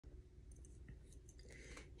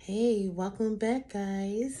Hey, welcome back,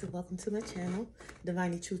 guys. Welcome to my channel,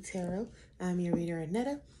 Divinely True Tarot. I'm your reader,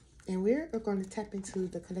 Anetta, and we're going to tap into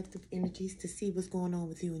the collective energies to see what's going on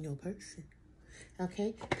with you and your person.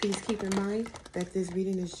 Okay, please keep in mind that this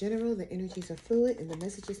reading is general, the energies are fluid, and the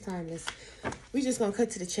message is timeless. We're just going to cut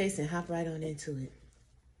to the chase and hop right on into it.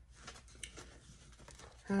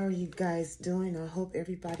 How are you guys doing? I hope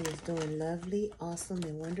everybody is doing lovely, awesome,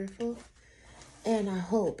 and wonderful. And I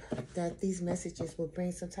hope that these messages will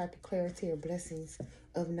bring some type of clarity or blessings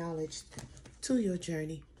of knowledge to your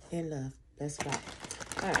journey in love. Let's rock.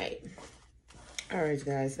 All right,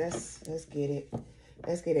 guys. Let's get it.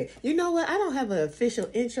 Let's get it. You know what? I don't have an official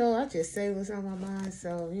intro. I just say what's on my mind.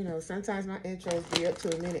 So sometimes my intros be up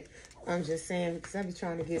to a minute. I'm just saying because I be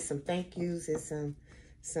trying to get some thank yous and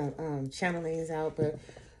some channelings out, but.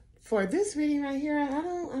 For this reading right here, I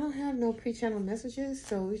don't have no pre-channel messages,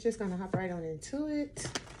 so we're just gonna hop right on into it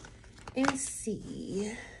and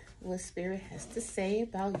see what Spirit has to say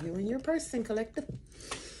about you and your person, collective.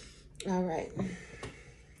 All right.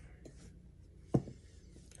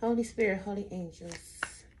 Holy Spirit, Holy Angels,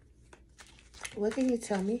 what can you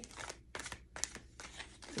tell me?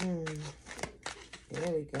 There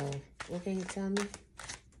we go. What can you tell me?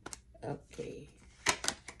 Okay.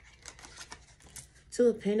 Two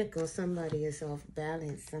of Pentacles, somebody is off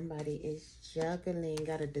balance. Somebody is juggling,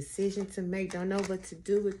 got a decision to make, don't know what to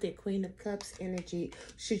do with it. Queen of Cups energy.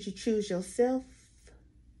 Should you choose yourself?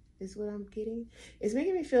 Is what I'm getting. It's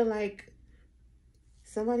making me feel like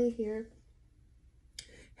somebody here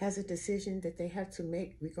has a decision that they have to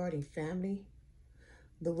make regarding family,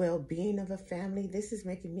 the well-being of a family. This is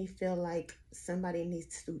making me feel like somebody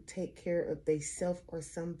needs to take care of themselves or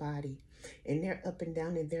somebody. And they're up and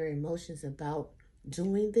down in their emotions about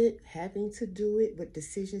doing it, having to do it, with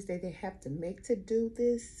decisions that they have to make to do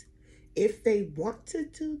this, if they want to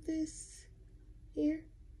do this here.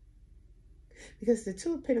 Because the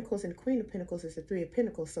Two of Pentacles and the Queen of Pentacles is the Three of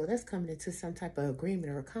Pentacles, so that's coming into some type of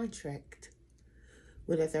agreement or a contract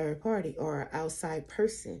with a third party or an outside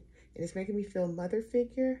person. And it's making me feel mother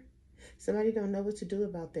figure. Somebody don't know what to do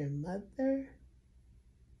about their mother.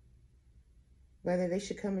 Whether they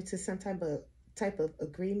should come into some type of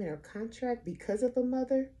agreement or contract because of a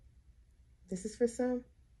mother. This is for some.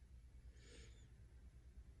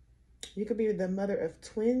 You could be the mother of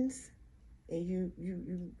twins and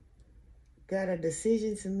you got a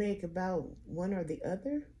decision to make about one or the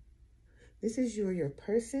other. This is you or your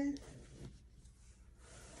person.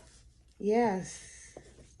 Yes.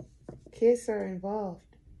 Kids are involved.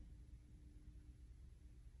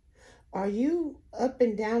 Are you up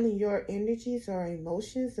and down in your energies or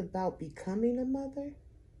emotions about becoming a mother,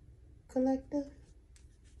 collective?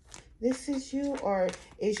 This is you, or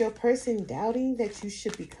is your person doubting that you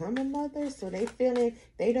should become a mother? So they feeling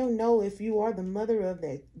they don't know if you are the mother of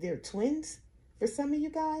their twins for some of you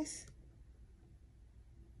guys.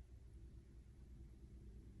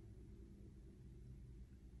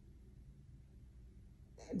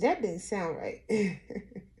 That didn't sound right.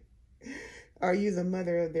 Are you the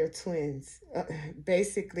mother of their twins?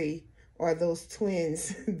 Basically, are those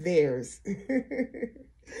twins theirs?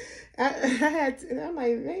 I'm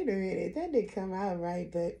like, wait a minute, that didn't come out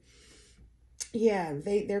right. But yeah,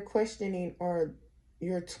 they're questioning, are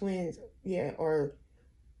your twins, yeah, or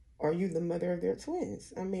are you the mother of their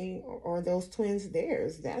twins? I mean, are those twins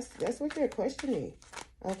theirs? That's what they're questioning.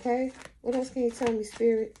 Okay, what else can you tell me,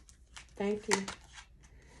 Spirit? Thank you.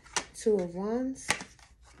 Two of Wands.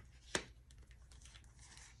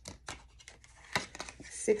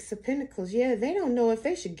 Six of Pentacles. Yeah, they don't know if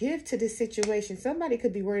they should give to this situation. Somebody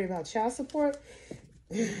could be worried about child support.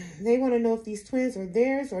 They want to know if these twins are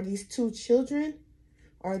theirs or these two children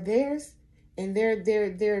are theirs. And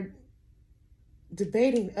they're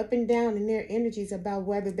debating up and down in their energies about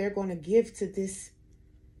whether they're going to give to this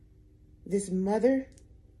mother,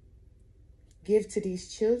 give to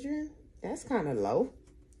these children. That's kind of low.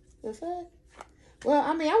 The fuck? Well,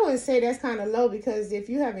 I mean, I wouldn't say that's kind of low, because if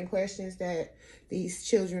you're having questions that these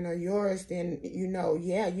children are yours, then,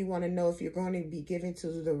 yeah, you want to know if you're going to be given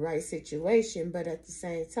to the right situation. But at the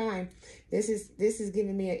same time, this is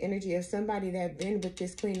giving me an energy of somebody that been with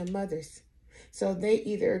this Queen of Mothers. So they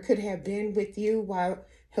either could have been with you while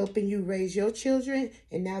helping you raise your children,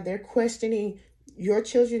 and now they're questioning your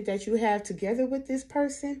children that you have together with this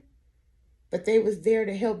person. But they was there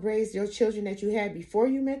to help raise your children that you had before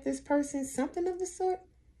you met this person. Something of the sort.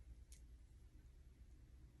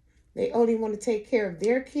 They only want to take care of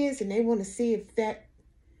their kids, and they want to see if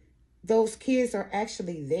those kids are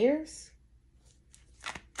actually theirs.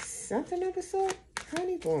 Something of the sort.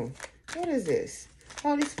 Honeymoon. What is this?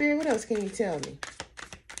 Holy Spirit, what else can you tell me?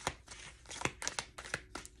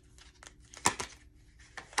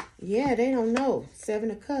 Yeah, they don't know.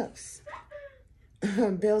 7 of Cups.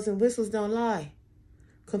 Bells and whistles don't lie.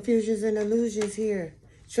 Confusions and illusions here.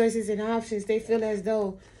 Choices and options. They feel as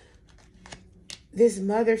though this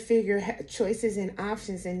mother figure had choices and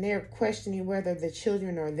options, and they're questioning whether the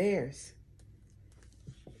children are theirs.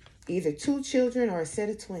 Either 2 children or a set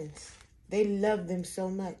of twins. They love them so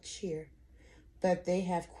much here, but they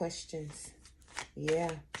have questions.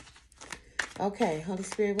 Yeah. Okay, Holy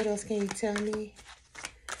Spirit, what else can you tell me?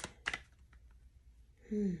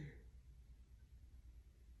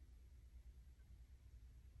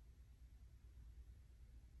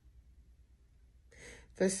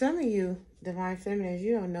 For some of you, Divine Feminines,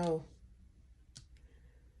 you don't know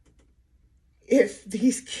if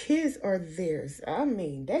these kids are theirs. I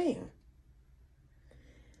mean, damn.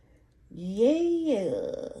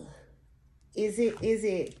 Yeah. Is it his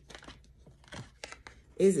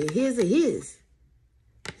or his?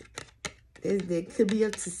 There could be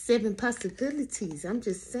up to 7 possibilities. I'm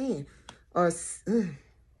just saying. Or,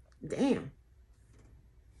 damn.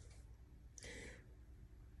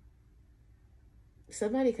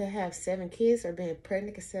 Somebody could have 7 kids or been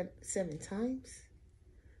pregnant 7 times.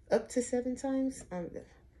 Up to 7 times.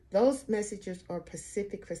 Those messages are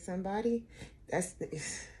specific for somebody. That's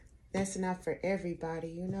not for everybody,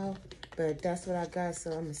 you know. But that's what I got,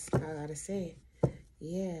 so I gotta say it.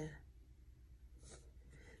 Yeah.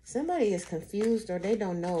 Somebody is confused or they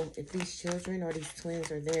don't know if these children or these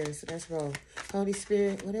twins are theirs. So that's wrong. Holy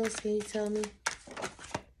Spirit, what else can you tell me?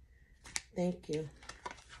 Thank you.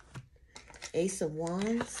 Ace of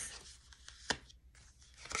Wands.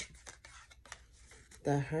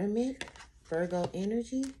 The Hermit. Virgo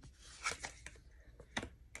energy.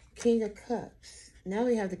 King of Cups. Now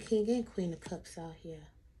we have the King and Queen of Cups out here.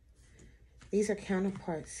 These are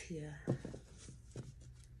counterparts here.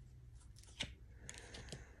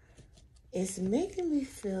 It's making me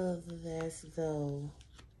feel as though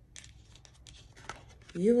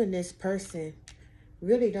you and this person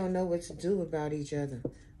really don't know what to do about each other,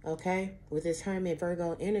 okay? With this Hermit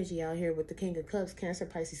Virgo energy out here with the King of Cups, Cancer,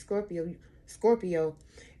 Pisces, Scorpio,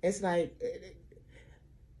 it's like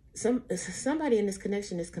somebody in this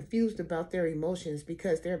connection is confused about their emotions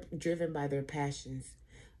because they're driven by their passions,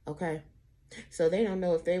 okay? So they don't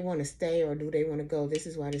know if they want to stay or do they want to go. This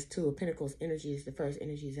is why this 2 of Pentacles energy is the first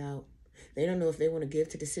energies out. They don't know if they want to give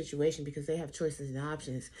to the situation because they have choices and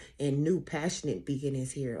options and new passionate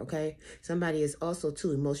beginnings here, okay? Somebody is also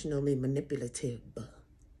too emotionally manipulative.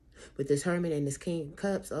 With this Hermit and this King of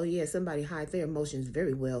Cups, oh yeah, somebody hides their emotions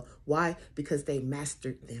very well. Why? Because they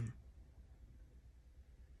mastered them.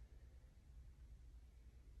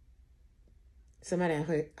 Somebody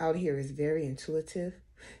out here is very intuitive.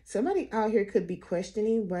 Somebody out here could be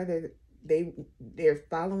questioning whether they're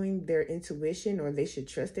following their intuition or they should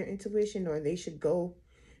trust their intuition or they should go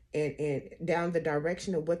and down the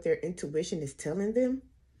direction of what their intuition is telling them.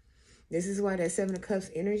 This is why that 7 of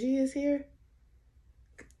Cups energy is here.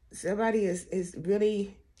 Somebody is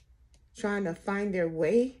really trying to find their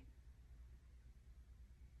way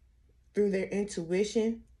through their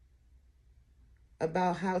intuition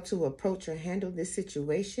about how to approach or handle this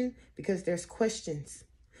situation because there's questions.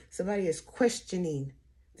 Somebody is questioning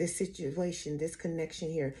this situation, this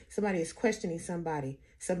connection here. Somebody is questioning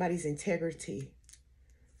somebody's integrity.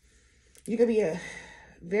 You could be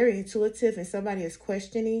very intuitive and somebody is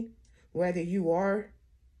questioning whether you are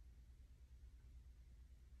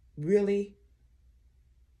really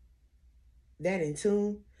that in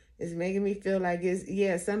tune. It's making me feel like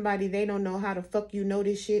somebody, they don't know how the fuck you know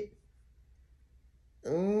this shit.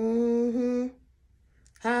 How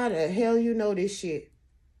the hell you know this shit?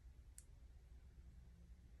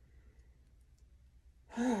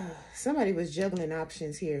 Somebody was juggling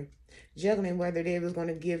options here. Juggling whether they was going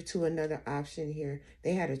to give to another option here.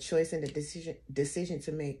 They had a choice and a decision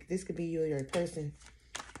to make. This could be you or your person.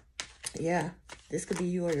 Yeah, this could be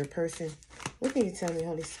you or your person. What can you tell me,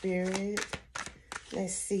 Holy Spirit?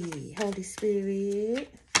 Let's see. Holy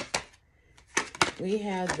Spirit. We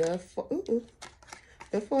have the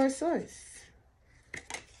 4 of Swords.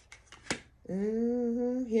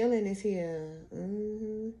 Healing is here.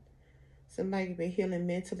 Somebody been healing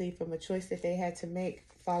mentally from a choice that they had to make,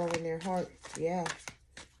 following their heart. Yeah.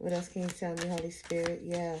 What else can you tell me, Holy Spirit?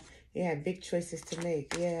 Yeah. You had big choices to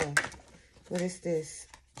make. Yeah. What is this?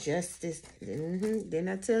 Justice. Didn't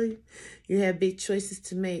I tell you? You have big choices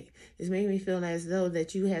to make. It's making me feel as though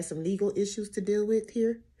that you had some legal issues to deal with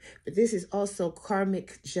here. But this is also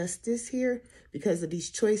karmic justice here because of these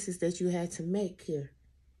choices that you had to make here.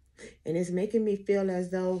 And it's making me feel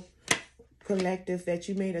as though, collective, that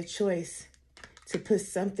you made a choice to put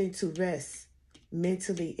something to rest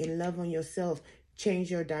mentally and love on yourself.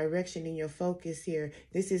 change your direction and your focus here.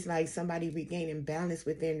 This is like somebody regaining balance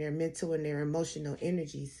within their mental and their emotional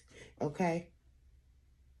energies, okay?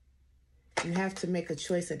 You have to make a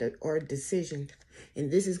choice or a decision,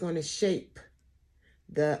 and this is going to shape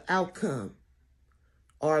the outcome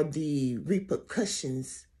or the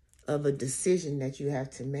repercussions of a decision that you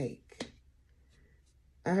have to make.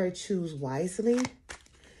 I heard choose wisely.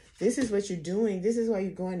 This is what you're doing. This is why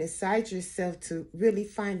you're going inside yourself to really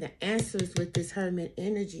find the answers with this Hermit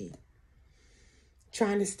energy.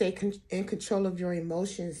 Trying to stay in control of your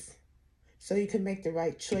emotions so you can make the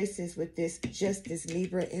right choices with this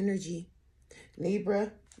Libra energy.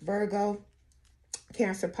 Libra, Virgo,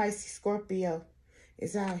 Cancer, Pisces, Scorpio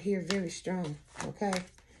is out here very strong, okay?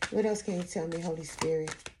 What else can you tell me, Holy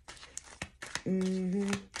Spirit? The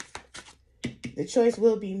choice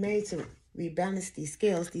will be made to rebalance these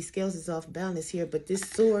scales. These scales is off balance here, but this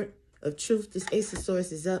sword of truth, this Ace of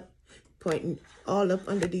Swords is up, pointing all up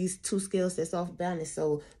under these two scales that's off balance.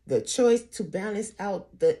 So the choice to balance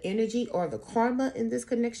out the energy or the karma in this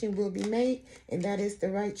connection will be made, and that is the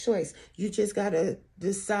right choice. You just got to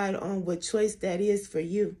decide on what choice that is for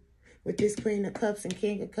you. With this Queen of Cups and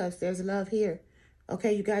King of Cups, there's love here.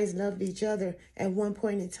 Okay, you guys loved each other at one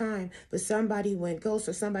point in time, but somebody went ghost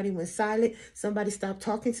or somebody went silent. Somebody stopped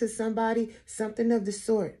talking to somebody, something of the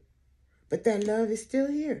sort. But that love is still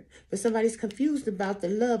here. But somebody's confused about the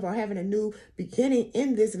love or having a new beginning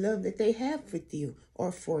in this love that they have with you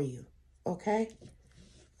or for you. Okay?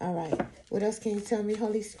 All right. What else can you tell me,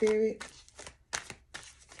 Holy Spirit?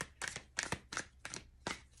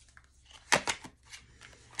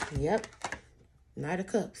 Yep. Knight of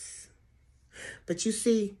Cups. But you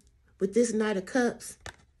see, with this Knight of Cups,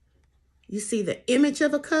 you see the image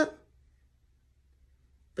of a cup,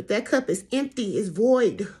 but that cup is empty, is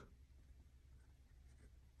void.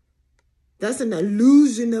 That's an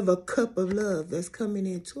illusion of a cup of love that's coming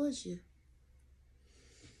in towards you.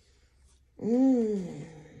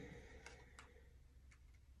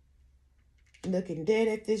 Looking dead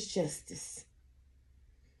at this justice.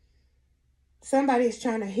 Somebody's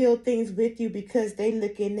trying to heal things with you because they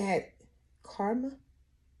looking at karma.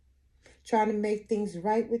 Trying to make things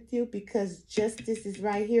right with you because justice is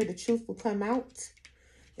right here. The truth will come out.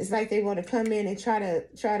 It's like they want to come in and try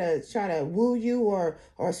to woo you or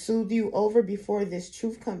soothe you over before this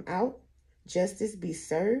truth come out. Justice be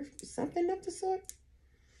served. Something of the sort.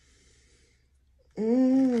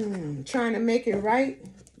 Trying to make it right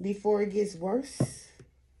before it gets worse.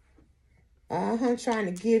 Trying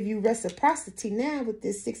to give you reciprocity now with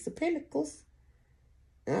this Six of Pentacles.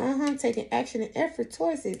 Taking action and effort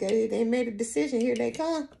towards it. They made a decision. Here they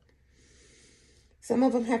come. Some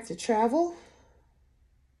of them have to travel.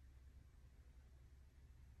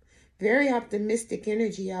 Very optimistic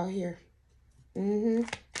energy out here.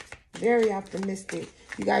 Very optimistic.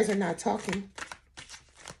 You guys are not talking.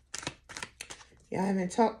 Y'all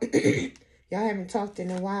haven't talked. Y'all haven't talked in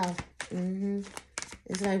a while.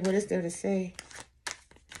 It's like, what is there to say?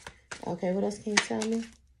 Okay, what else can you tell me?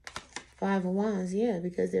 Five of Wands, yeah,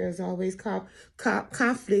 because there's always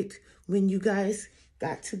conflict when you guys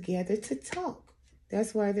got together to talk.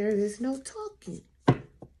 That's why there is no talking.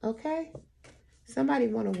 Okay? Somebody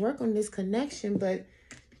want to work on this connection, but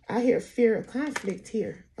I hear fear of conflict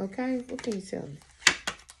here. Okay? What can you tell me?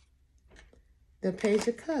 The Page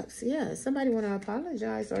of Cups. Yeah, somebody want to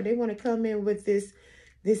apologize or they want to come in with this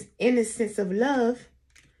innocence of love.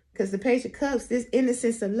 Because the Page of Cups, this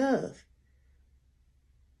innocence of love.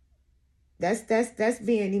 That's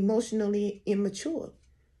being emotionally immature.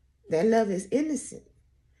 That love is innocent.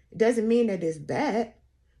 It doesn't mean that it's bad.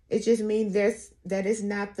 It just means that it's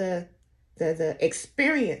not the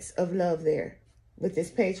experience of love there with this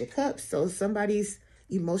Page of Cups. So somebody's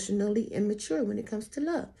emotionally immature when it comes to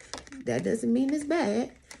love. That doesn't mean it's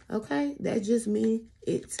bad. Okay? That just means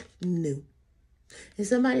it's new. And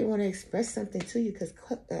somebody want to express something to you because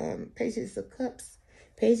Pages of Cups,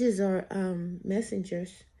 pages are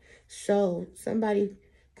messengers. So somebody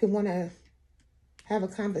could want to have a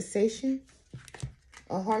conversation,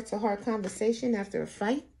 a heart-to-heart conversation after a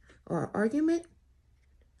fight or an argument.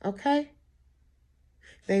 Okay?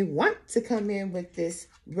 They want to come in with this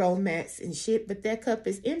romance and shit, but that cup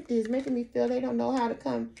is empty. It's making me feel they don't know how to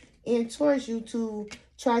come in towards you to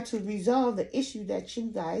try to resolve the issue that you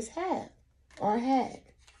guys have or had.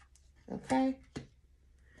 Okay?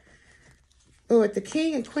 But with the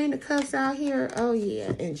King and Queen of Cups out here, oh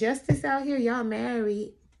yeah. And Justice out here, y'all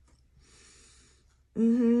married.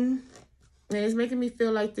 And it's making me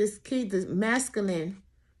feel like this king, this masculine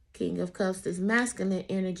King of Cups, this masculine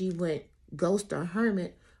energy went ghost or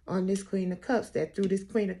hermit on this Queen of Cups, that through this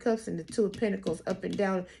Queen of Cups and the Two of Pentacles, up and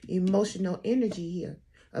down emotional energy here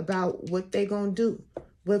about what they're going to do,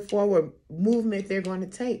 what forward movement they're going to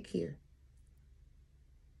take here.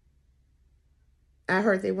 I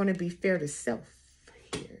heard they want to be fair to self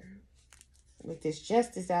here. With this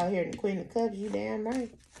Justice out here in the Queen of Cups, you damn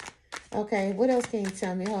right. Okay, what else can you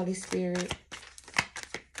tell me, Holy Spirit?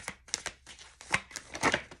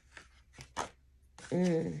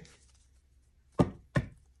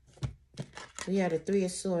 We have the Three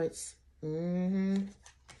of Swords.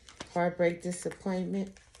 Heartbreak,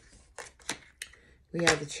 disappointment. We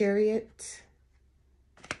have the Chariot.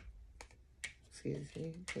 Excuse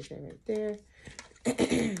me. Put that right there.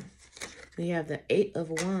 We have the Eight of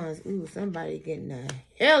Wands. Ooh, somebody getting the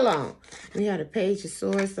hell on. We have the Page of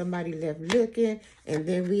Swords. Somebody left looking. And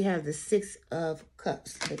then we have the Six of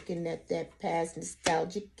Cups. Looking at that past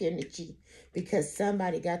nostalgic energy. Because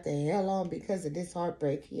somebody got the hell on because of this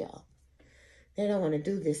heartbreak, y'all. They don't want to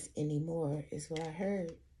do this anymore, is what I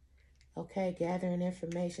heard. Okay, gathering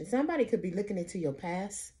information. Somebody could be looking into your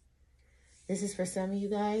past. This is for some of you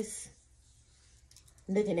guys.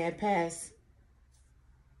 Looking at past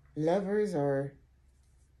lovers or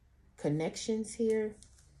connections here.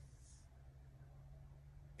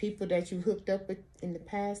 People that you hooked up with in the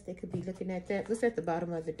past, they could be looking at that. What's at the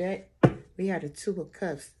bottom of the deck? We had a Two of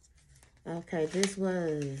Cups. Okay, this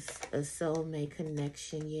was a soulmate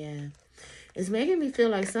connection, yeah. It's making me feel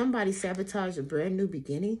like somebody sabotaged a brand new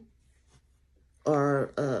beginning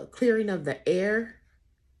or clearing of the air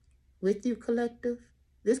with you, collective.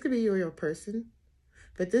 This could be you or your person.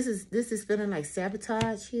 But this is feeling like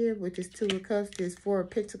sabotage here with this Two of Cups, this Four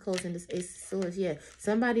of Pentacles, and this Ace of Swords. Yeah,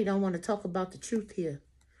 somebody don't want to talk about the truth here.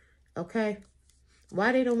 Okay?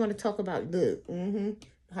 Why they don't want to talk about, look,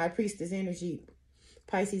 High Priestess energy,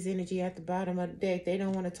 Pisces energy at the bottom of the deck. They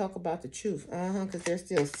don't want to talk about the truth. Because there's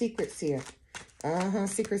still secrets here.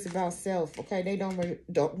 Secrets about self. Okay, they don't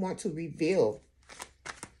want to reveal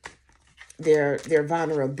their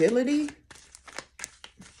vulnerability.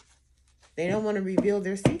 They don't want to reveal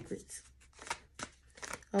their secrets.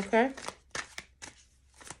 Okay?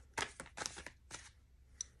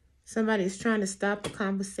 Somebody's trying to stop the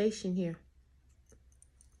conversation here.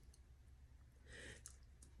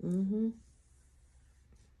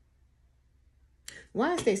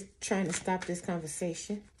 Why is they trying to stop this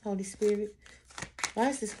conversation, Holy Spirit? Why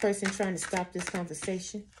is this person trying to stop this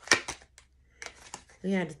conversation?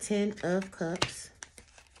 We have the Ten of Cups.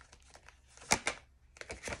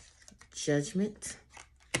 Judgment.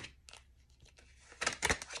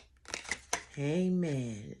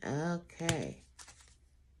 Amen. Okay.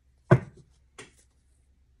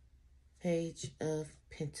 Page of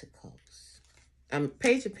Pentacles.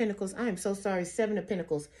 Page of Pentacles. I am so sorry. Seven of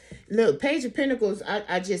Pentacles. Look, Page of Pentacles,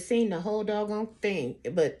 I just seen the whole doggone thing.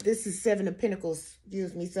 But this is Seven of Pentacles.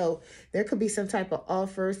 Excuse me. So there could be some type of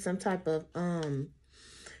offer, some type of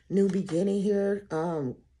new beginning here.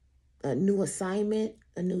 A new assignment,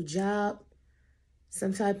 a new job,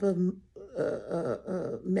 some type of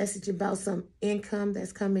message about some income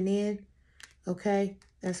that's coming in. Okay,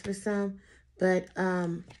 that's for some. But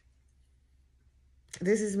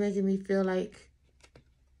this is making me feel like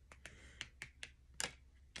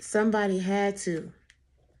somebody had to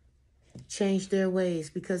change their ways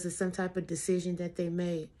because of some type of decision that they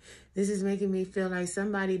made. This is making me feel like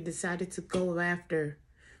somebody decided to go after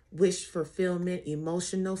wish fulfillment,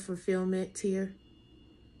 emotional fulfillment here.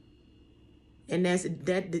 And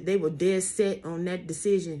that they were dead set on that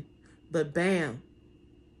decision. But bam,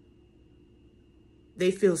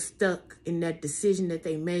 they feel stuck in that decision that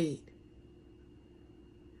they made.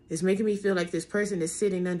 It's making me feel like this person is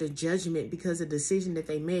sitting under judgment because of the decision that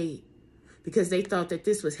they made. Because they thought that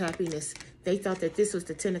this was happiness. They thought that this was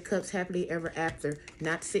the Ten of Cups, happily ever after,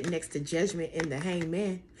 not sitting next to Judgment and the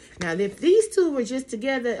Hangman. Now, if these two were just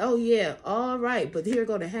together, oh yeah, all right. But here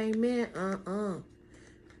go the Hangman,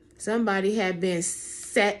 Somebody had been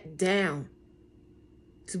sat down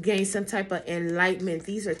to gain some type of enlightenment.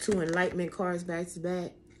 These are two enlightenment cards back to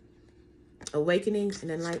back. Awakening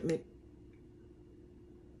and enlightenment.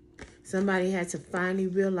 Somebody had to finally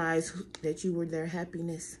realize that you were their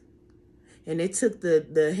happiness. And it took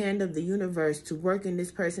the hand of the universe to work in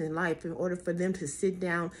this person's life in order for them to sit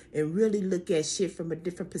down and really look at shit from a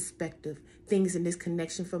different perspective. Things in this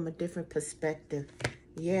connection from a different perspective.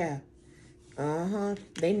 Yeah.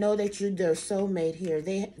 They know that you're their soulmate here.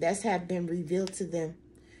 That's have been revealed to them.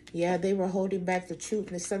 Yeah, they were holding back the truth.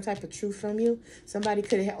 There's some type of truth from you. Somebody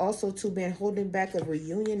could have also too been holding back a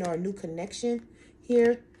reunion or a new connection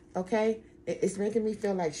here. Okay? It's making me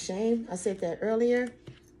feel like shame. I said that earlier.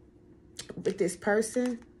 With this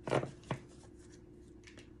person.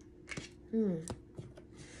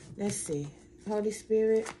 Let's see. Holy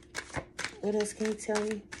Spirit, what else can you tell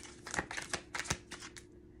me?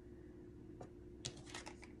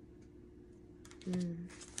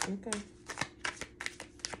 Okay.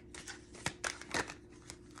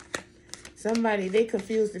 Somebody, they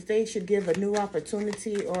confused if they should give a new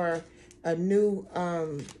opportunity or a new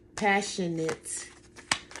passionate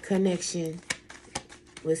connection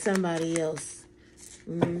with somebody else.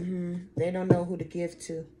 They don't know who to give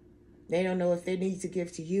to. They don't know if they need to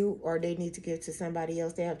give to you or they need to give to somebody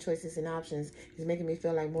else. They have choices and options. It's making me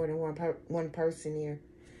feel like more than one person here.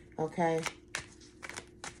 Okay.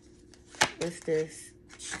 What's this?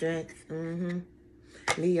 Strength.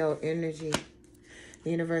 Leo energy.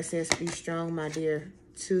 The universe says, be strong, my dear.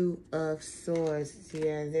 2 of Swords.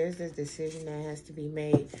 Yeah, there's a decision that has to be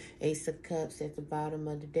made. Ace of Cups at the bottom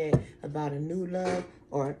of the deck. About a new love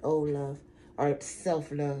or an old love. Or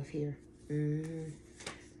self-love here.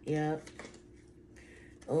 Yep.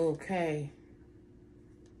 Okay.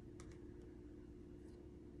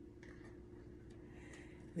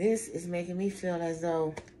 This is making me feel as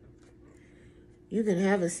though you can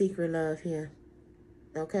have a secret love here.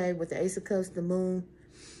 Okay, with the Ace of Cups, the Moon,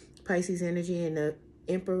 Pisces energy, and the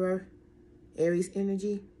Emperor, Aries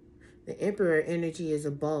energy. The Emperor energy is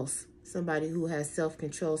a boss. Somebody who has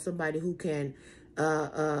self-control. Somebody who can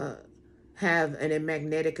have a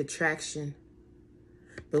magnetic attraction.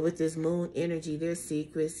 But with this Moon energy, there's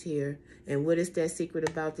secrets here. And what is that secret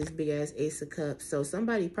about this big-ass Ace of Cups? So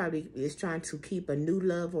somebody probably is trying to keep a new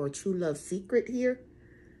love or a true love secret here.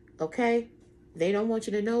 Okay? They don't want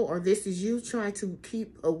you to know, or this is you trying to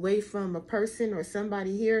keep away from a person or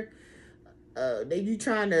somebody here. That you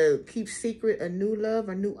trying to keep secret a new love,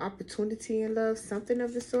 a new opportunity in love, something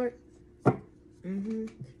of the sort.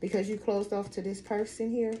 Because you closed off to this person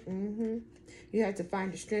here. You have to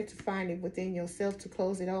find the strength to find it within yourself to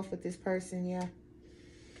close it off with this person, yeah.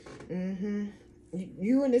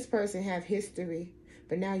 You and this person have history,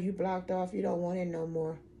 but now you blocked off. You don't want it no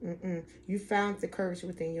more. You found the courage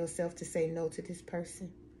within yourself to say no to this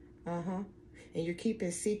person. And you're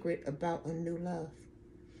keeping secret about a new love.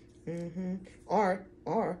 Or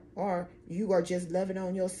you are just loving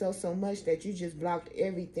on yourself so much that you just blocked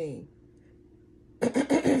everything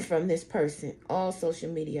from this person. All social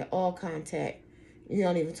media, all contact. You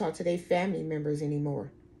don't even talk to their family members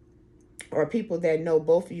anymore. Or people that know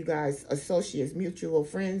both of you guys, associates, mutual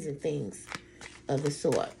friends, and things of the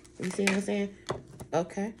sort. You see what I'm saying?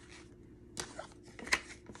 Okay.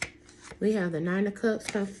 We have the 9 of Cups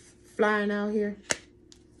come flying out here.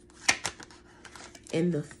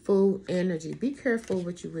 And the Fool energy. Be careful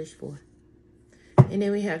what you wish for. And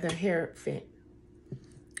then we have the Hierophant.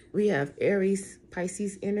 We have Aries,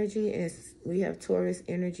 Pisces energy. And we have Taurus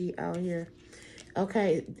energy out here.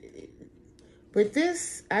 Okay. With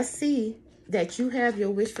this, I see that you have your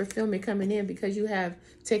wish fulfillment coming in because you have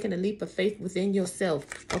taken a leap of faith within yourself.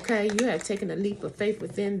 Okay? You have taken a leap of faith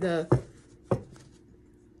within the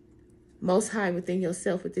Most High within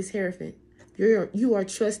yourself with this Hierophant. You are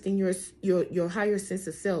trusting your higher sense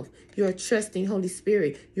of self. You are trusting Holy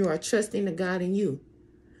Spirit. You are trusting the God in you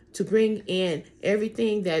to bring in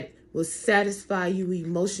everything that will satisfy you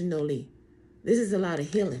emotionally. This is a lot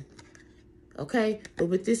of healing. Okay? But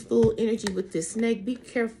with this Fool energy, with this snake, be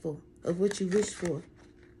careful of what you wish for.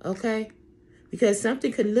 Okay? Because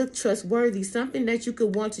something could look trustworthy. Something that you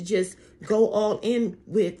could want to just go all in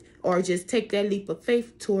with or just take that leap of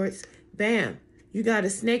faith towards. Bam. You got a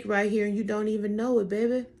snake right here and you don't even know it,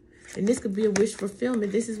 baby. And this could be a wish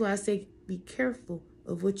fulfillment. This is why I say be careful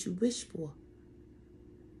of what you wish for.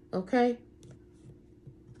 Okay?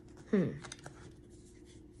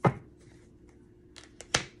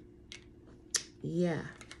 Yeah.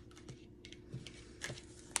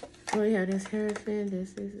 Oh, yeah, this Hierophant,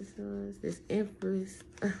 this is this Empress.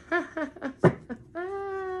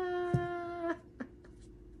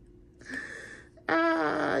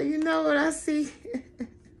 You know what I see?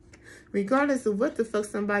 Regardless of what the fuck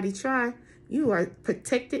somebody try, you are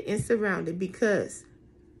protected and surrounded because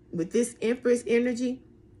with this Empress energy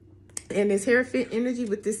and this Hierophant energy,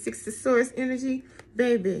 with this 6 of Swords energy,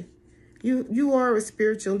 baby, you are a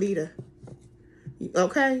spiritual leader.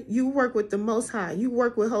 Okay? You work with the Most High. You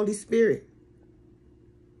work with Holy Spirit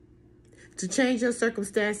to change your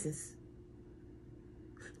circumstances,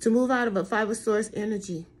 to move out of a 5 of Swords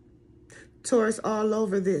energy. Taurus all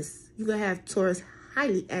over this. You're going to have Taurus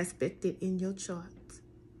highly aspected in your chart.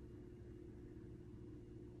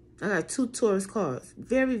 I got 2 Taurus cards.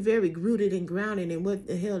 Very, very rooted and grounded in what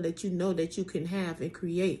the hell that you know that you can have and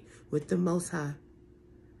create with the Most High.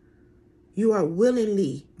 You are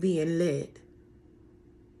willingly being led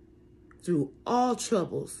through all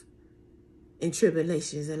troubles and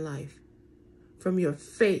tribulations in life. From your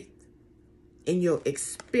faith and your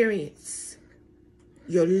experience,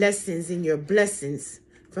 your lessons and your blessings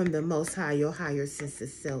from the Most High, your higher sense of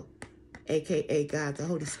self, aka God, the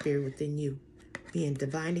Holy Spirit within you, being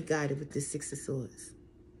divinely guided with the Six of Swords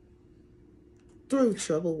through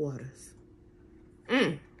troubled waters.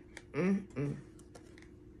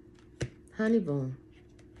 Honey bun.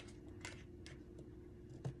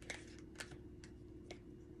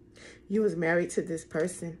 You was married to this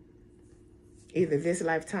person, either this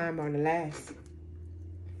lifetime or the last.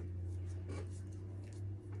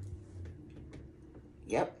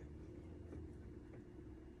 Yep.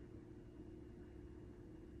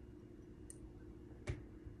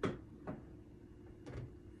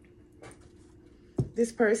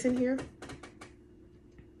 This person here,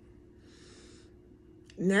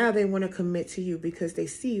 now they want to commit to you because they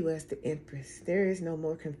see you as the Empress. There is no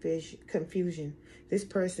more confusion. This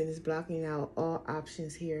person is blocking out all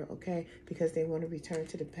options here, okay? Because they want to return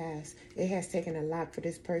to the past. It has taken a lot for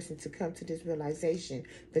this person to come to this realization.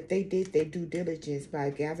 But they did their due diligence by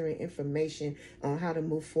gathering information on how to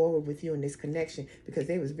move forward with you in this connection. Because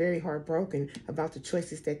they was very heartbroken about the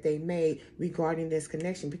choices that they made regarding this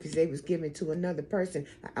connection. Because they was given to another person,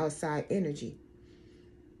 an outside energy.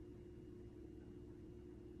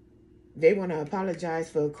 They want to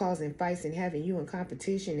apologize for causing fights and having you in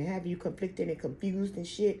competition and having you conflicted and confused and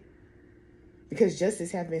shit. Because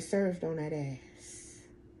justice has been served on that ass.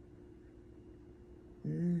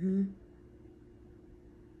 And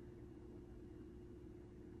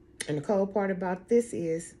the cold part about this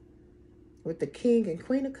is, with the King and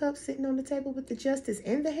Queen of Cups sitting on the table with the Justice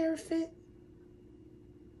and the Hierophant,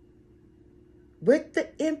 with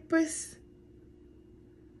the Empress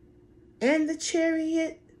and the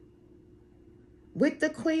Chariot, with the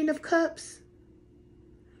Queen of Cups,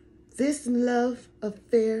 this love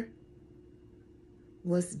affair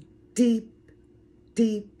was deeply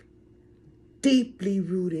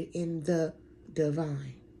rooted in the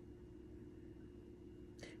divine.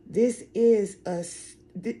 This is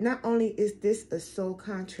not only is this a soul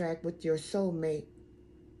contract with your soulmate,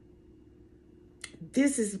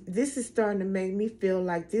 this is starting to make me feel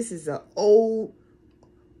like this is an old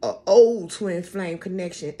twin flame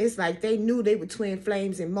connection. It's like they knew they were twin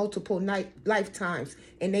flames in multiple lifetimes,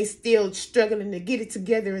 and they still struggling to get it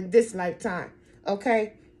together in this lifetime.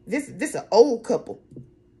 Okay, this an old couple.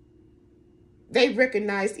 They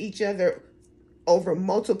recognized each other over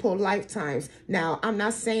multiple lifetimes. Now, I'm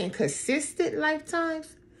not saying consistent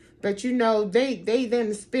lifetimes, but you know they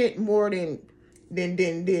then spent more than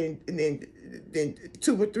 2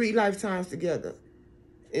 or 3 lifetimes together.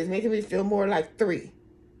 It's making me feel more like 3.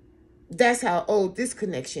 That's how old this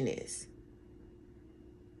connection is.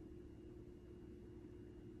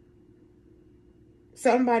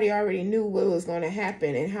 Somebody already knew what was going to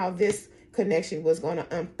happen and how this connection was going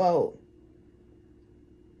to unfold.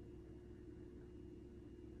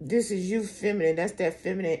 This is you, feminine. That's that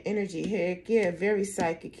feminine energy. Heck yeah, very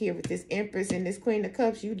psychic here with this Empress and this Queen of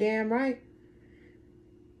Cups. You damn right.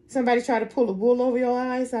 Somebody try to pull a wool over your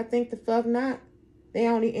eyes? I think the fuck not. They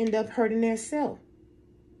only end up hurting themselves.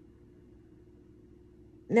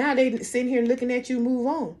 Now they sitting here looking at you move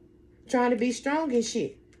on. Trying to be strong and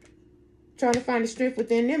shit. Trying to find the strength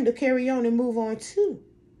within them to carry on and move on too.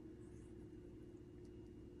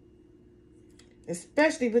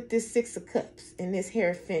 Especially with this 6 of Cups and this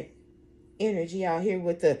Hierophant energy out here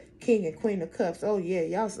with the King and Queen of Cups. Oh yeah,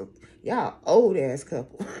 y'all old ass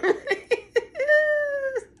couple.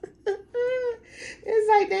 It's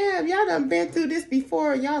like, damn, y'all done been through this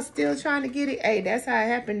before. Y'all still trying to get it. Hey, that's how it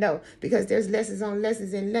happened, though. Because there's lessons on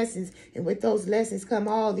lessons and lessons. And with those lessons come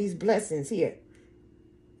all these blessings here.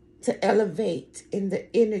 To elevate in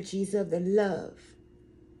the energies of the love.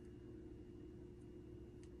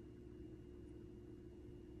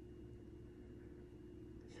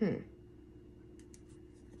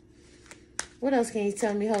 What else can you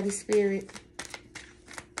tell me, Holy Spirit?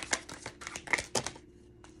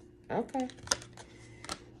 Okay.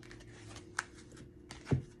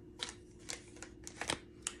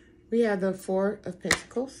 We have the 4 of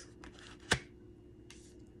Pentacles,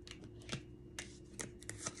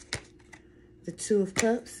 the 2 of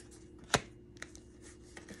Cups,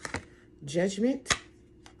 Judgment,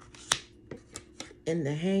 and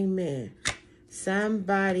the Hangman.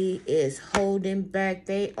 Somebody is holding back.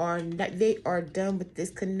 They are done with this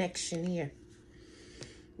connection here.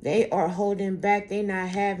 They are holding back. They're not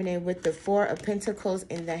having it with the 4 of Pentacles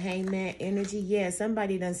and the Hangman energy. Yeah,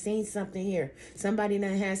 somebody done seen something here. Somebody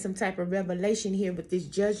done had some type of revelation here with this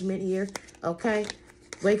Judgment here. Okay?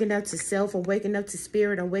 Waking up to self or waking up to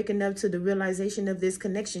spirit or waking up to the realization of this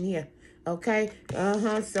connection here. Okay,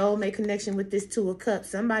 soulmate connection with this Two of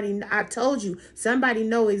Cups. Somebody, I told you, somebody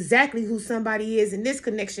know exactly who somebody is in this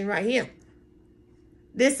connection right here.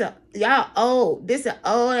 Y'all old. This an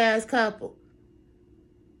old ass couple.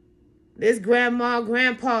 This grandma,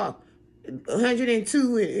 grandpa,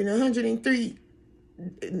 102 and 103,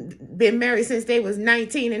 been married since they was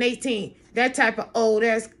 19 and 18. That type of old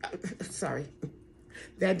ass. Sorry.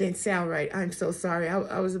 That didn't sound right. I'm so sorry.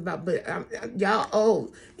 I was about, but y'all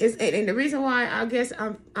old. And the reason why I guess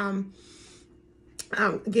I'm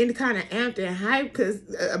getting kind of amped and hyped because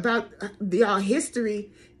about y'all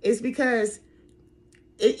history is because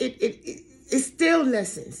it's still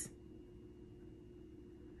lessons.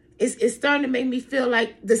 It's starting to make me feel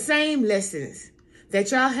like the same lessons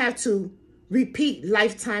that y'all have to repeat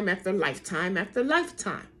lifetime after lifetime after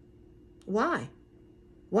lifetime. Why?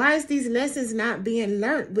 Why is these lessons not being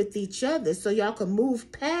learned with each other so y'all can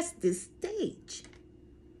move past this stage?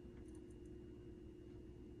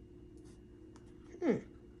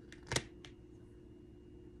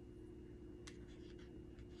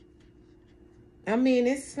 I mean,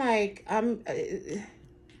 it's like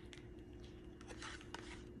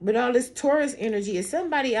with all this Taurus energy, is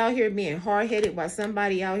somebody out here being hard-headed while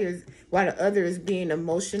the other is being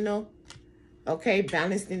emotional? Okay,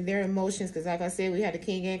 balancing their emotions. Because like I said, we had the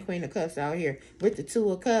King and Queen of Cups out here with the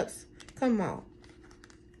Two of Cups. Come on.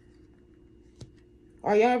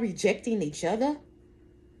 Are y'all rejecting each other?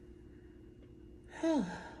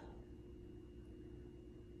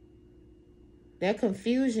 That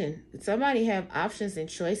confusion. Somebody have options and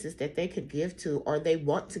choices that they could give to or they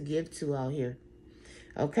want to give to out here.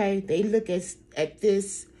 Okay, they look at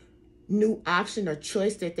this new option or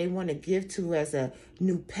choice that they want to give to as a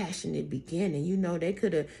new passionate beginning. You know,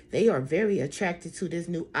 they are very attracted to this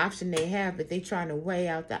new option they have, but they trying to weigh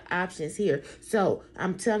out the options here. So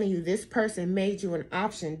I'm telling you, this person made you an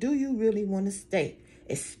option. Do you really want to stay?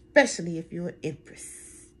 Especially if you're an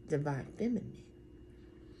Empress, divine feminine.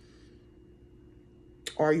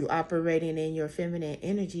 Are you operating in your feminine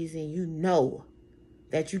energies and you know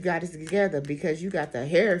that you got it together because you got the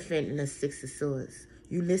Hierophant and the Six of Swords?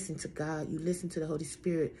 You listen to God. You listen to the Holy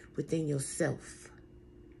Spirit within yourself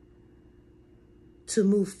to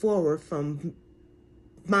move forward from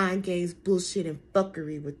mind games, bullshit, and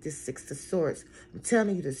fuckery with this Six of Swords. I'm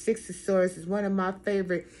telling you, the Six of Swords is one of my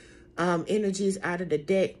favorite energies out of the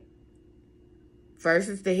deck. First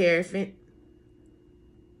is the Hierophant.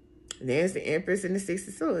 There's the Empress and the Six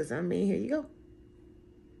of Swords. I mean, here you go.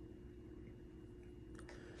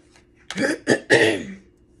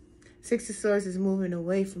 Six of Swords is moving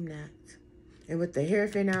away from that. And with the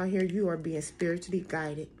Hierophant out here, you are being spiritually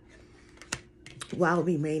guided while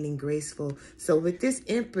remaining graceful. So with this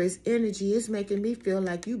Empress energy, it's making me feel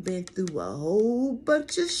like you've been through a whole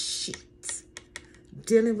bunch of shit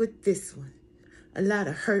dealing with this one. A lot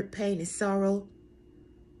of hurt, pain, and sorrow,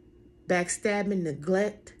 backstabbing,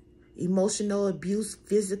 neglect, emotional abuse,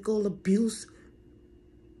 physical abuse.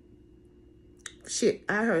 Shit,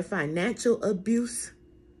 I heard financial abuse.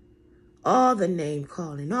 All the name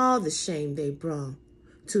calling, all the shame they brought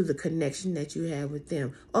to the connection that you have with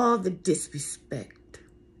them. All the disrespect.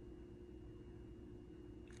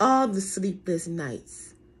 All the sleepless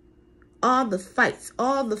nights. All the fights.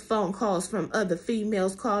 All the phone calls from other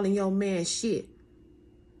females calling your man shit.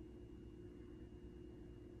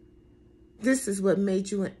 This is what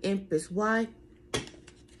made you an Empress. Why?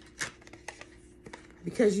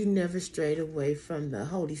 Because you never strayed away from the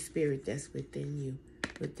Holy Spirit that's within you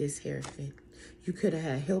with this Hierophant. You could have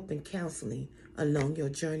had help and counseling along your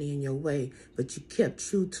journey and your way, but you kept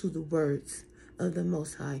true to the words of the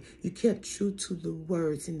Most High. You kept true to the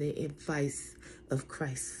words and the advice of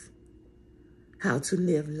Christ. How to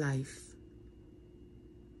live life.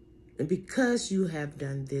 And because you have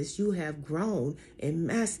done this, you have grown and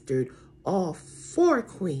mastered all 4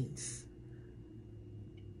 queens,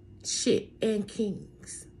 shit, and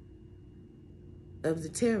kings of the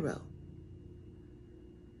tarot.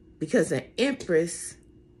 Because an Empress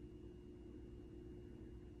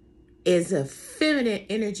is a feminine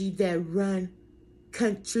energy that run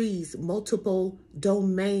countries, multiple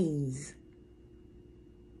domains.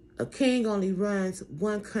 A king only runs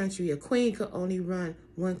one country. A queen could only run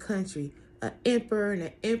one country. An emperor and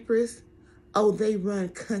an empress, oh, they run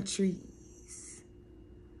countries.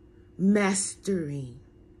 Mastering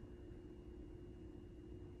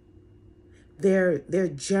their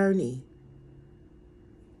journey,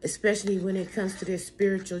 especially when it comes to their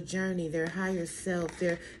spiritual journey, their higher self.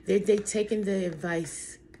 They taking the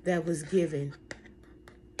advice that was given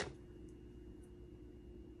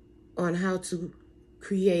on how to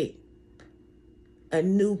create a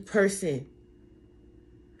new person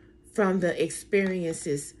from the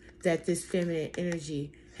experiences that this feminine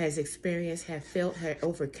energy has experienced, have felt, have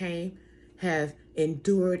overcame, have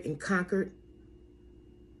endured and conquered.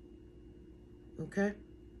 Okay?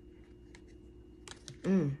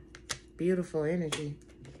 Beautiful energy.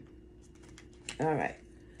 All right.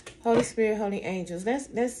 Holy Spirit, Holy Angels.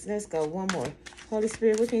 Let's go. One more. Holy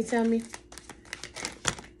Spirit, what can you tell me?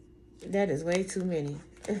 That is way too many.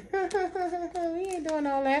 We ain't doing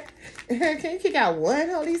all that. Can you kick out one,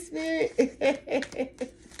 Holy Spirit?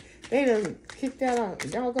 They done kicked out on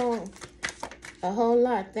doggone a whole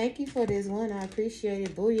lot. Thank you for this one. I appreciate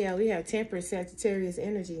it. Booyah. We have temperate Sagittarius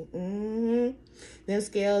energy. Them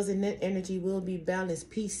scales and that energy will be balanced.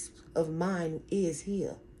 Peace of mind is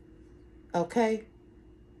here. Okay?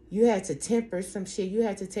 You had to temper some shit. You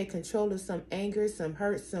had to take control of some anger, some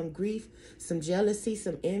hurt, some grief, some jealousy,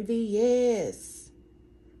 some envy. Yes.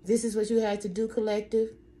 This is what you had to do, collective.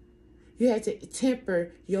 You had to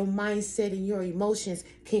temper your mindset and your emotions.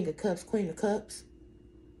 King of Cups, Queen of Cups.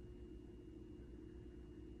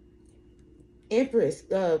 Empress,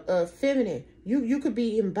 feminine. You could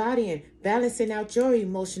be embodying, balancing out your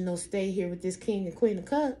emotional state here with this King and Queen of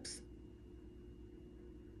Cups.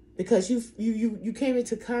 Because you came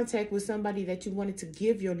into contact with somebody that you wanted to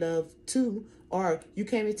give your love to, or you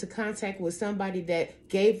came into contact with somebody that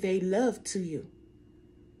gave their love to you.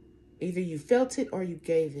 Either you felt it or you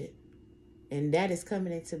gave it. And that is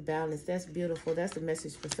coming into balance. That's beautiful. That's a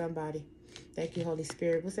message for somebody. Thank you, Holy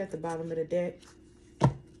Spirit. What's at the bottom of the deck?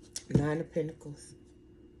 Nine of Pentacles.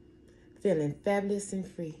 Feeling fabulous and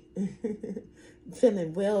free.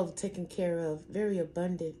 Feeling well taken care of. Very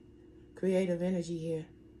abundant. Creative energy here.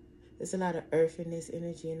 There's a lot of earth in this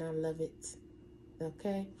energy, and I love it.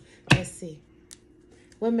 Okay? Let's see.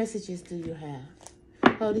 What messages do you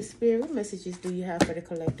have? Holy Spirit, what messages do you have for the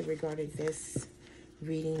collective regarding this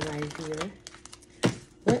reading right here?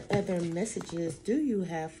 What other messages do you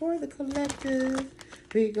have for the collective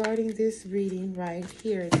regarding this reading right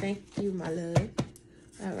here? Thank you, my love.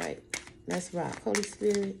 All right. Let's rock. Holy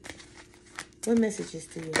Spirit, what messages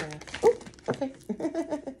do you have? Oh, okay.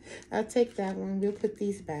 I'll take that one. We'll put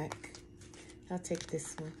these back. I'll take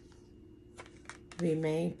this one.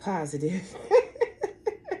 Remain positive.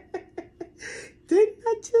 Didn't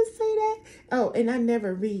I just say that? Oh, and I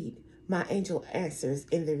never read my angel answers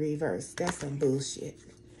in the reverse. That's some bullshit.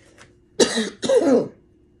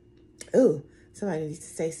 Oh, somebody needs to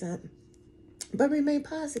say something. But remain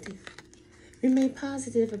positive. Remain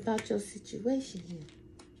positive about your situation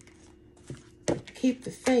here. Keep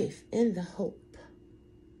the faith and the hope.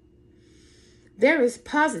 There is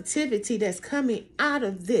positivity that's coming out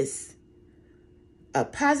of this. A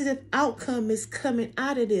positive outcome is coming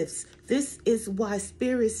out of this. This is why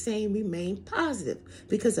Spirit is saying remain positive.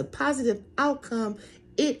 Because a positive outcome,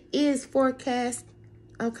 it is forecast.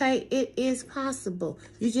 Okay? It is possible.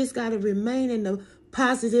 You just got to remain in the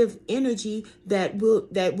positive energy that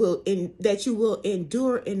you will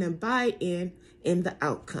endure and abide in the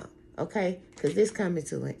outcome. Okay? Because this coming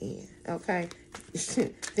to an end. Okay?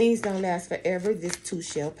 Things don't last forever. This too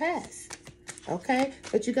shall pass. Okay?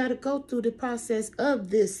 But you got to go through the process of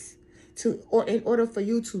this in order for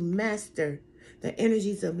you to master the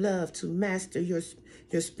energies of love, to master your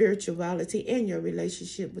spirituality and your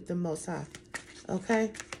relationship with the Most High.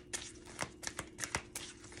 Okay?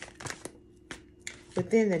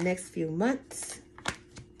 Within the next few months,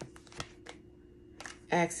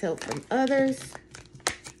 ask help from others.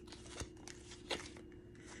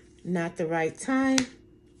 Not the right time.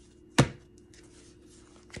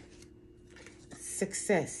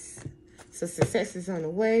 Success. So success is on the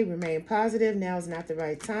way. Remain positive. Now is not the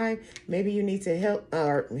right time. Maybe you need to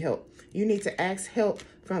You need to ask help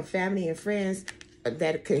from family and friends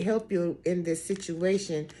that can help you in this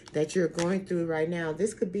situation that you're going through right now.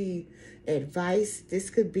 This could be advice.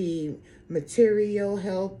 This could be material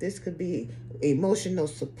help. This could be emotional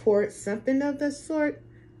support. Something of the sort.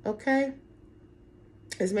 Okay?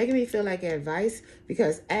 It's making me feel like advice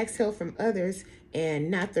because ask help from others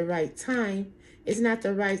and not the right time. It's not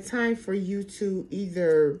the right time for you to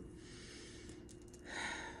either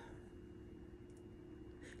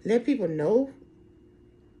let people know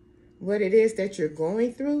what it is that you're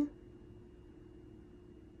going through.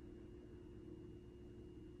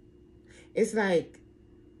 It's like,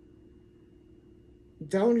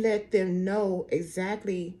 don't let them know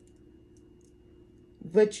exactly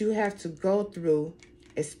what you have to go through,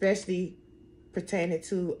 especially pertaining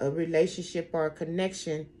to a relationship or a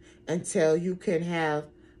connection, until you can have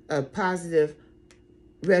a positive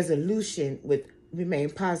resolution with remain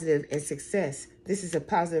positive and success. This is a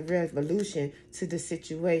positive resolution to the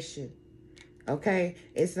situation. Okay?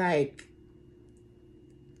 It's like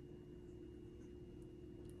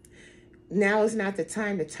Now is not the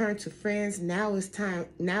time to turn to friends. Now is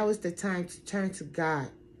the time to turn to God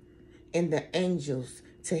and the angels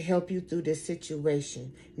to help you through this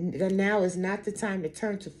situation. Now is not the time to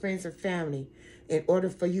turn to friends or family in order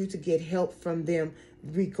for you to get help from them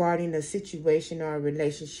regarding a situation or a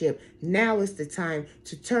relationship. Now is the time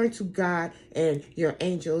to turn to God and your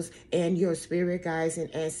angels and your spirit guides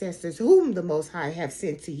and ancestors, whom the Most High have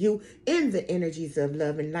sent to you in the energies of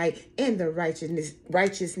love and light and the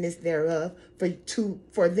righteousness thereof,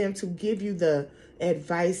 for them to give you the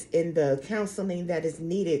advice and the counseling that is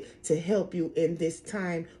needed to help you in this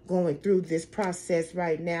time going through this process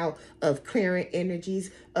right now of clearing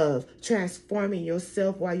energies, of transforming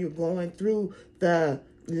yourself while you're going through the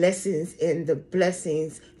lessons and the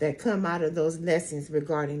blessings that come out of those lessons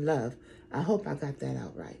regarding love. I hope I got that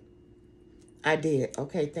out right. I did.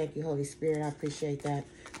 Okay, thank you, Holy Spirit. I appreciate that.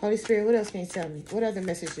 Holy Spirit, what else can you tell me? What other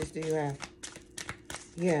messages do you have?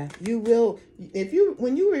 Yeah, you will.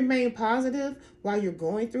 When you remain positive while you're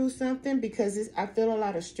going through something, because I feel a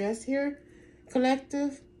lot of stress here,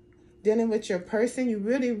 collective, dealing with your person, you're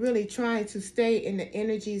really, really trying to stay in the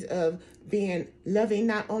energies of being loving,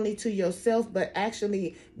 not only to yourself, but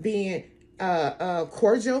actually being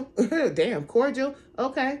cordial. Damn, cordial.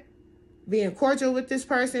 Okay. Being cordial with this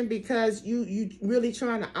person because you really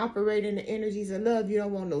trying to operate in the energies of love. You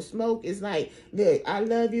don't want no smoke. It's like, look, I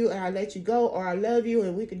love you and I let you go, or I love you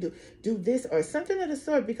and we can do this or something of the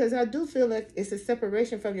sort, because I do feel like it's a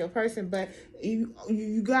separation from your person, but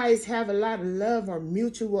you guys have a lot of love or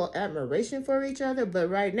mutual admiration for each other. But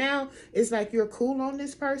right now it's like you're cool on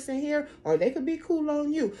this person here, or they could be cool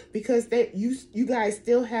on you, because you guys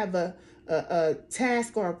still have a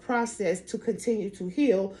task or a process to continue to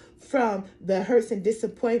heal from the hurts and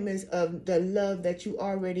disappointments of the love that you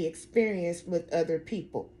already experienced with other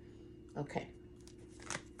people. Okay.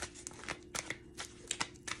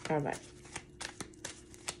 All right.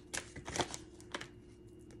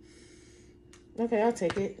 Okay, I'll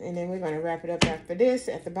take it. And then we're going to wrap it up after this.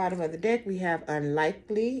 At the bottom of the deck, we have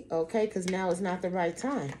unlikely. Okay, because now is not the right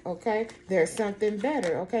time. Okay, there's something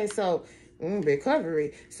better. Okay, so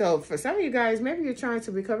recovery. So for some of you guys, maybe you're trying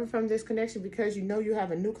to recover from this connection because you know you have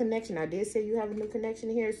a new connection. I did say you have a new connection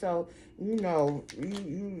here. So, you know,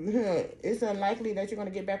 it's unlikely that you're going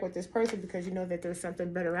to get back with this person because you know that there's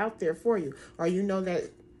something better out there for you. Or you know that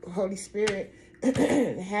Holy Spirit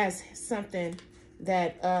has something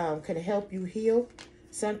that could help you heal,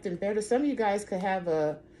 something better. Some of you guys could have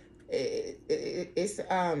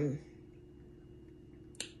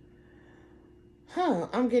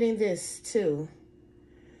I'm getting this too.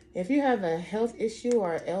 If you have a health issue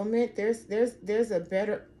or ailment, there's a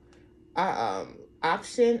better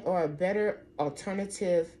option or a better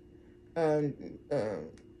alternative. I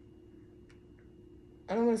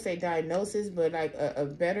don't want to say diagnosis, but like a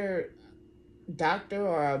better doctor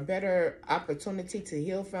or a better opportunity to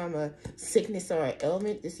heal from a sickness or an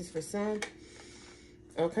ailment. This is for some.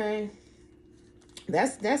 Okay.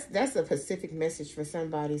 That's a specific message for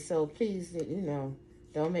somebody. So please, you know,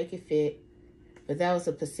 don't make it fit. But that was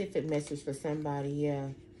a specific message for somebody, yeah.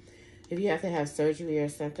 If you have to have surgery or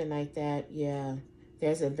something like that, yeah,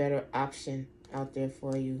 there's a better option out there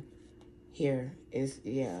for you. Here is,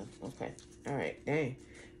 yeah, okay. All right, dang.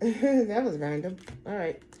 That was random. All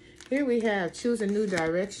right. Here we have choose a new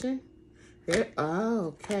direction. There,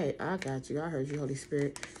 oh, okay. I got you. I heard you, Holy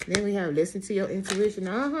Spirit. Then we have listen to your intuition.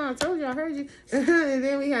 I told you I heard you. And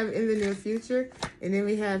then we have in the near future. And then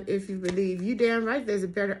we have if you believe. You damn right there's a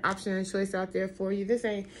better option and choice out there for you. This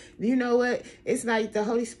ain't, you know what? It's like the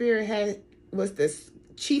Holy Spirit was the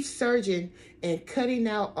chief surgeon and cutting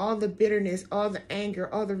out all the bitterness, all the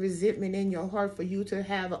anger, all the resentment in your heart for you to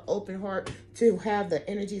have an open heart, to have the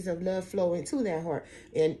energies of love flow into that heart.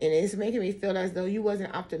 And it's making me feel as though you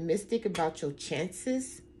wasn't optimistic about your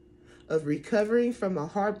chances of recovering from a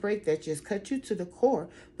heartbreak that just cut you to the core.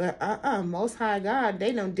 But Most High God,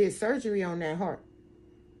 they done did surgery on that heart.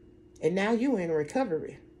 And now you in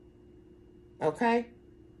recovery. Okay?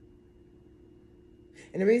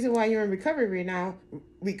 And the reason why you're in recovery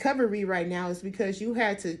right now is because you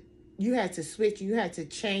had to switch, you had to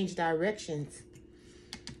change directions.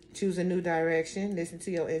 Choose a new direction, listen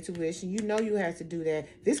to your intuition. You know you have to do that.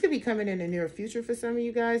 This could be coming in the near future for some of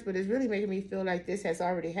you guys, but it's really making me feel like this has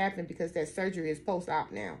already happened because that surgery is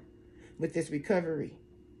post-op now with this recovery.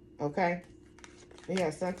 Okay? We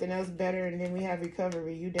have something else better, and then we have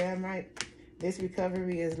recovery. You damn right. This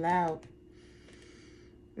recovery is loud.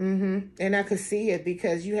 And I could see it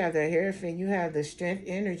because you have the Hierophant, you have the strength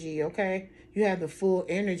energy, okay? You have the full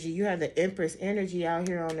energy. You have the Empress energy out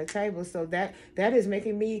here on the table. So that is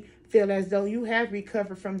making me feel as though you have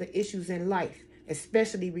recovered from the issues in life.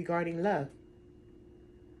 especially regarding love.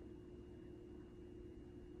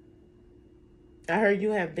 I heard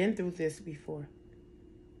you have been through this before.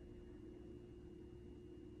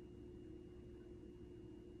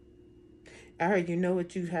 I heard you know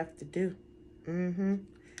what you have to do.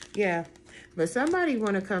 Yeah. But somebody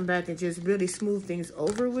want to come back and just really smooth things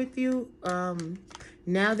over with you.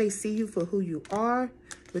 Now they see you for who you are,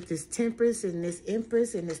 with this Temperance and this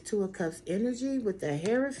Empress and this Two of Cups energy with the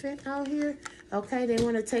Hierophant out here. Okay, they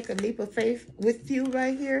want to take a leap of faith with you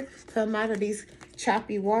right here. Come out of these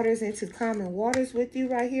choppy waters into common waters with you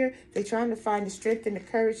right here. They're trying to find the strength and the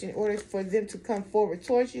courage in order for them to come forward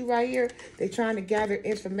towards you right here. They're trying to gather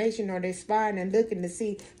information, or they're spying and looking to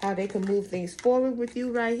see how they can move things forward with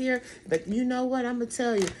you right here. But you know what? I'm going to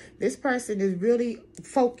tell you, this person is really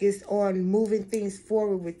focused on moving things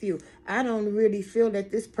forward with you. I don't really feel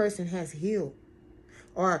that this person has healed.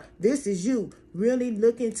 Or this is you really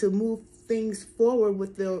looking to move things forward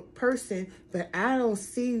with the person, but I don't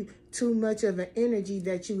see too much of an energy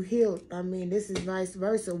that you healed. I mean, this is vice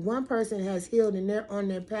versa. One person has healed and they're on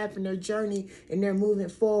their path and their journey and they're moving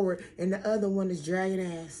forward, and the other one is dragging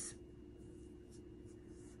ass.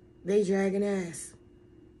 They dragging ass.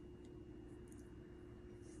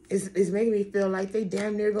 It's making me feel like they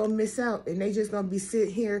damn near gonna miss out, and they just gonna be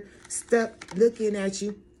sitting here stuck looking at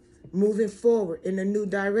you, moving forward in a new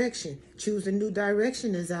direction. Choose a new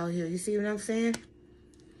direction is out here. You see what I'm saying?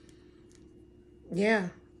 Yeah.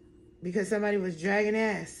 Because somebody was dragging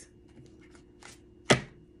ass.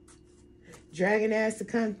 Dragging ass to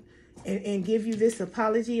come and give you this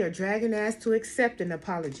apology, or dragging ass to accept an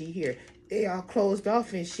apology here. They all closed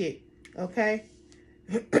off and shit. Okay?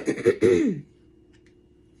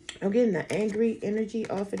 I'm getting the angry energy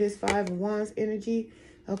off of this Five of Wands energy.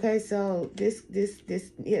 Okay, so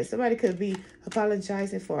yeah, somebody could be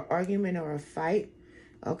apologizing for an argument or a fight.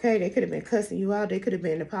 Okay, they could have been cussing you out. They could have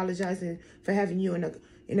been apologizing for having you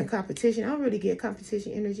in a competition. I don't really get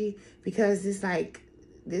competition energy, because it's like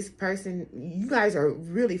this person, you guys are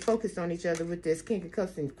really focused on each other with this King of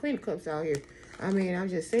Cups and Queen of Cups out here. I mean, I'm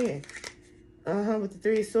just saying. With the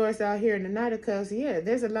Three of Swords out here and the Knight of Cups, yeah,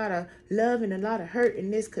 there's a lot of love and a lot of hurt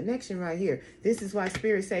in this connection right here. This is why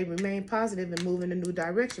Spirit say remain positive and move in a new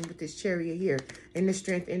direction with this Chariot here and the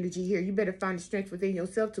Strength energy here. You better find the strength within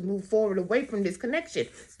yourself to move forward away from this connection.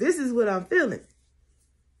 This is what I'm feeling.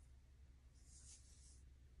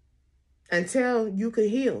 Until you can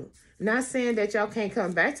heal. Not saying that y'all can't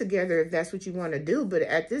come back together if that's what you want to do, but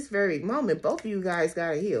at this very moment, both of you guys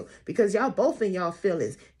got to heal, because y'all both in y'all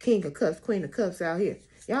feelings. King of Cups, Queen of Cups out here.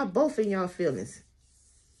 Y'all both in y'all feelings.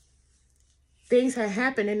 Things have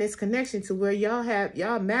happened in this connection to where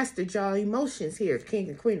y'all mastered y'all emotions here. King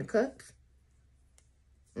and Queen of Cups.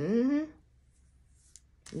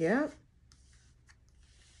 Yeah.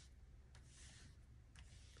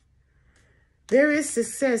 There is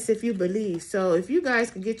success if you believe. So if you guys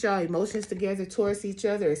can get y'all emotions together towards each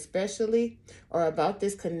other, especially, or about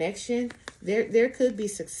this connection, there could be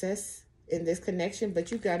success in this connection, but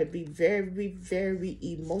you got to be very, very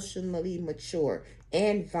emotionally mature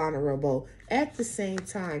and vulnerable at the same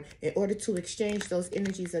time in order to exchange those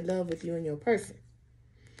energies of love with you and your person.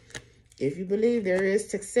 If you believe there is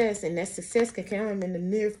success, and that success can come in the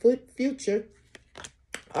near future,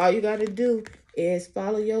 all you got to do is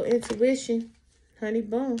follow your intuition. Honey,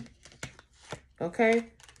 boom.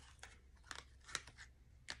 Okay?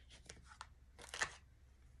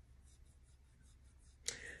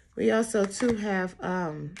 We also, too, have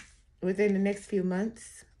within the next few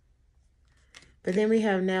months. But then we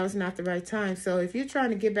have now is not the right time. So if you're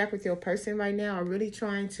trying to get back with your person right now, or really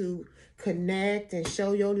trying to connect and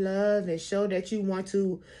show your love and show that you want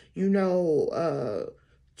to, you know,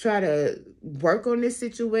 try to work on this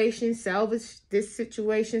situation, salvage this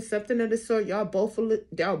situation, something of the sort. Y'all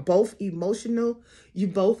both emotional. You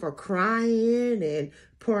both are crying and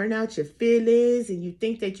pouring out your feelings, and you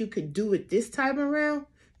think that you could do it this time around.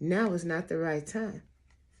 Now is not the right time.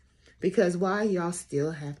 Because why? Y'all still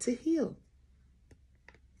have to heal.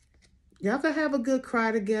 Y'all can have a good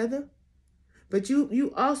cry together, but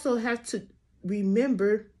you also have to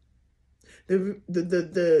remember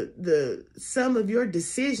the sum of your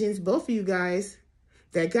decisions, both of you guys,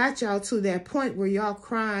 that got y'all to that point where y'all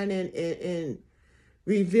crying and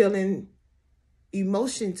revealing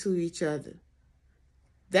emotion to each other.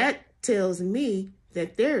 That tells me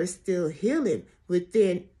that there is still healing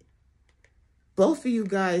within both of you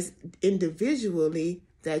guys individually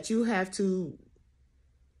that you have to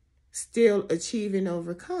still achieve and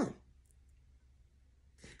overcome.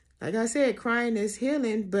 Like I said, crying is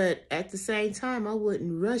healing, but at the same time, I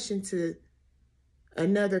wouldn't rush into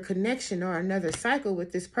another connection or another cycle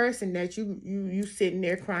with this person that you sitting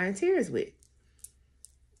there crying tears with.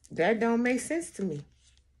 That don't make sense to me.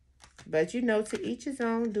 But you know, to each his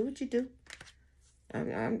own. Do what you do.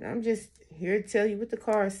 I'm just here to tell you what the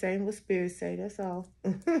cards say and what spirits say. That's all.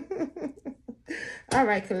 All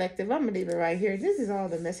right, collective. I'm going to leave it right here. This is all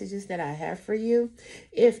the messages that I have for you.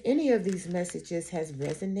 If any of these messages has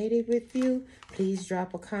resonated with you, please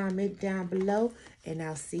drop a comment down below. And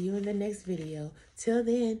I'll see you in the next video. Till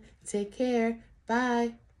then, take care.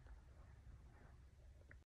 Bye.